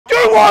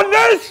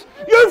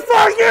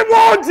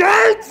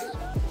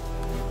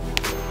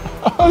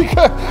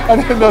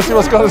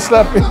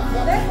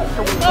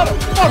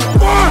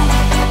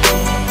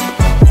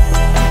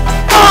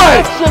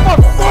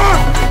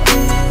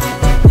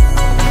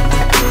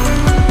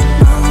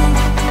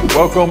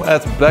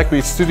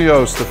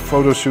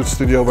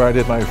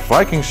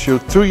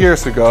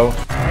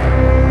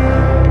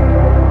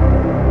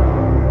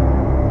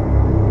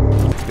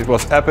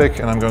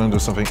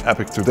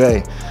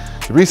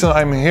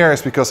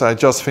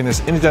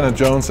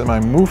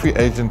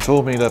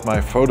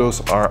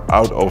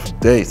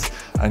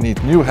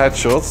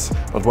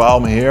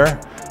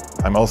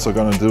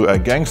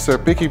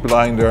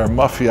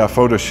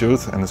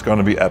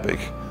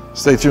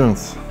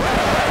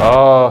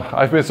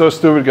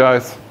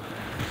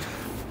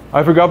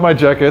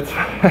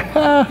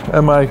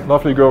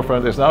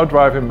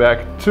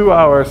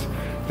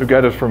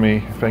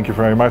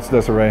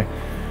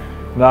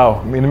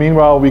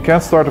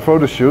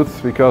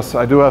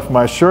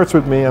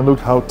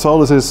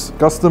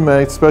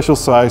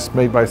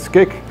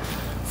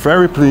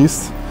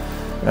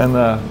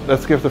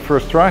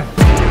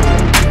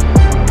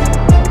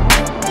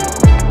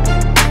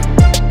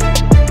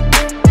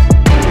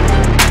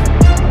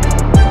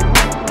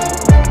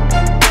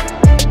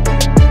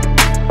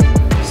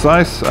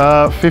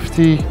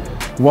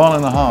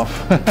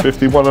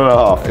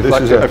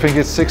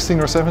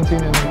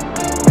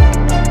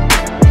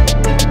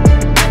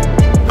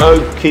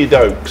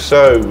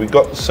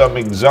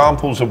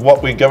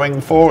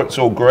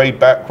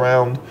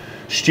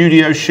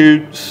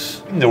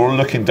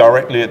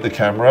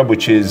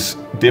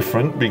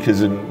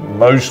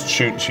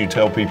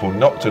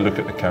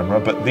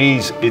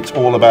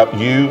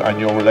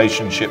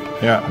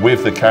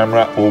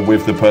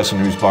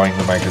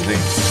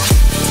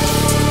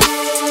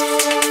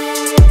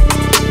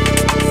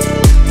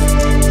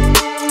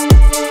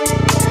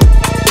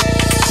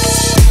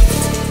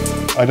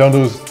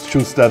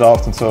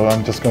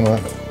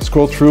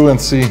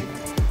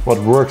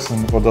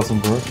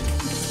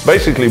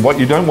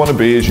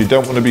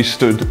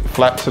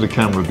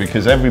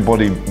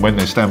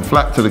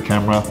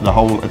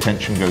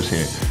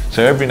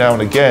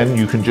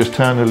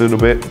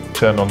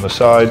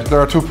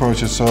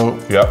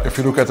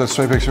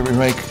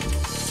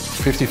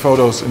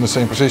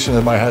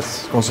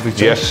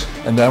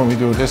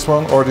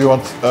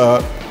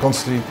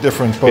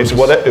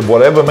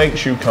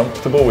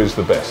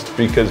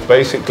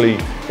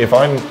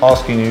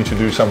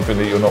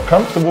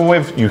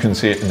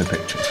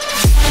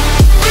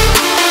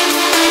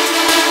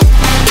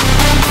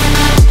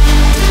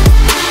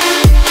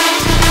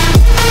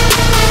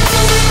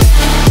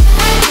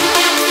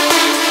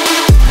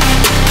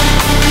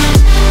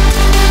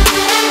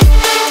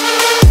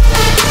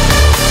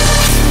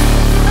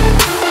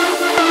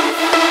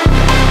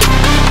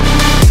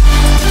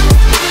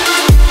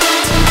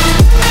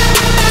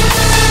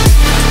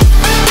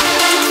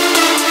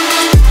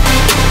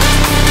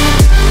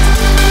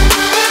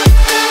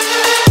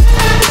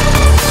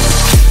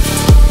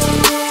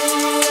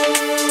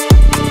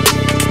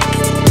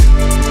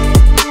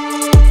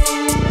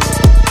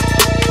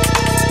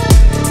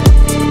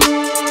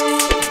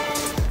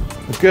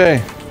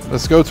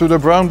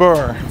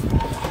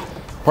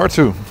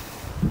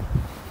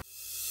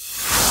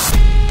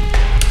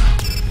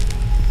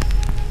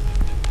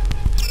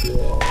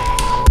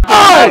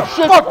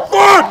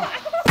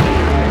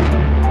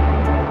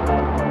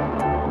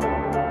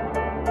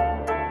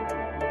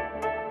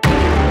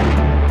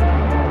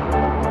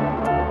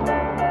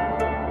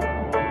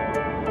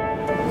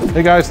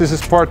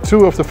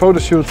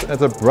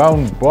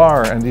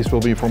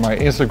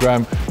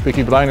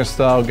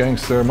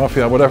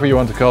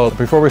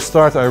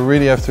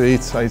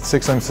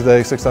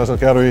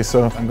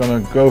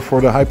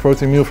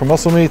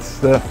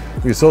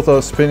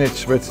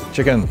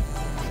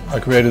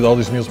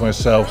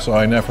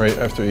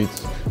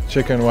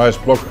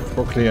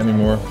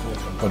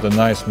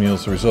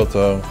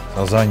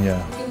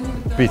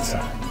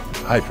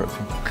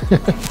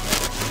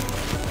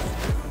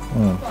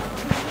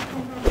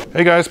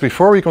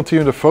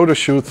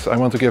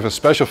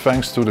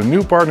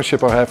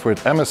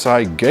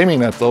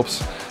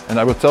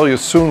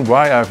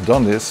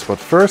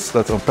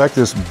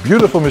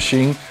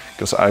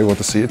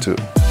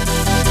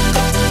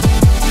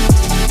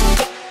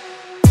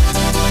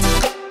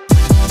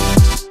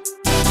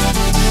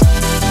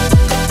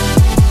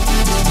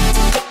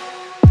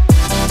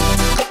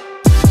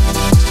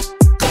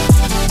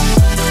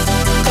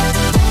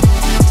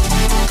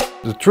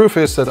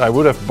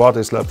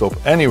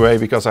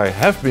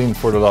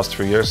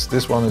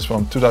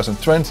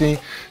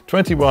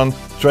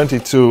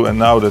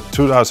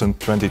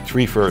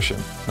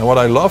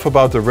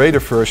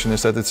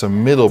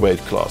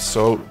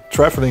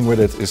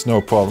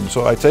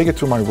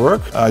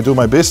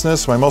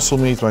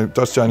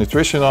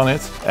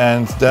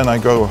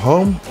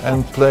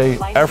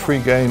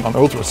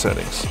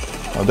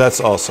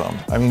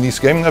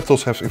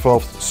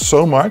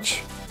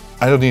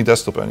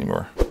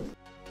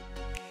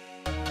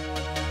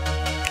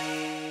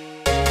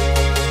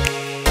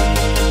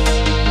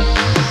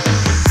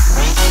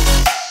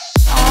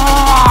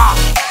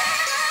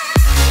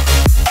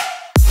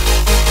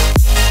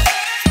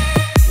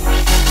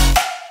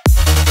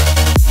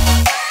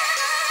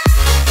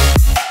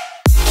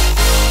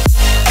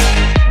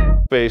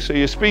beer. So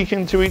you're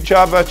speaking to each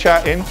other,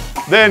 chatting.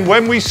 Then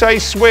when we say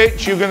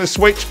switch, you're going to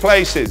switch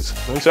places.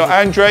 So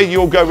Andre,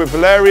 you'll go with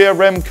Valeria,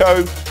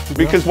 Remco,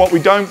 because what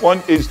we don't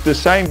want is the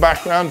same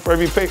background for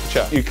every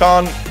picture. You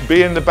can't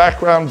be in the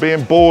background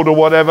being bored or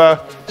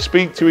whatever.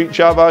 Speak to each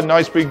other,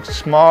 nice big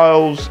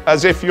smiles,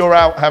 as if you're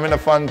out having a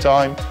fun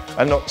time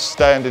and not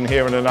standing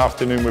here in an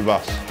afternoon with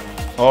us.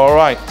 All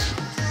right.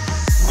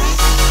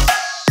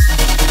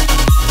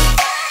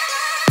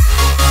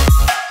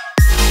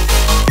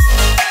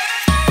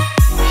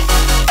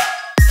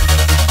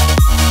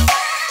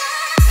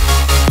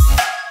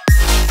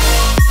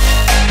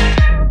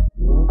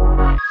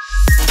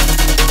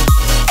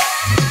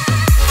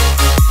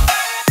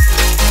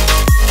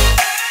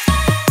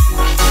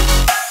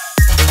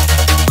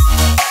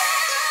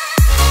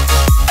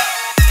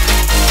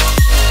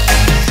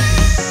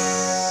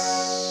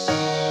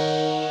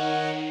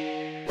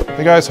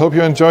 Hey guys, hope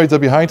you enjoyed the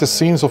behind the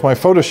scenes of my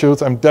photo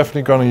shoot. I'm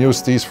definitely going to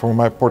use these for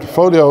my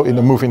portfolio in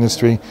the movie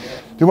industry.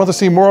 Do you want to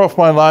see more of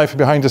my life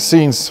behind the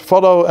scenes?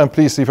 Follow and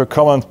please leave a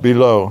comment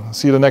below.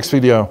 See you in the next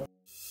video.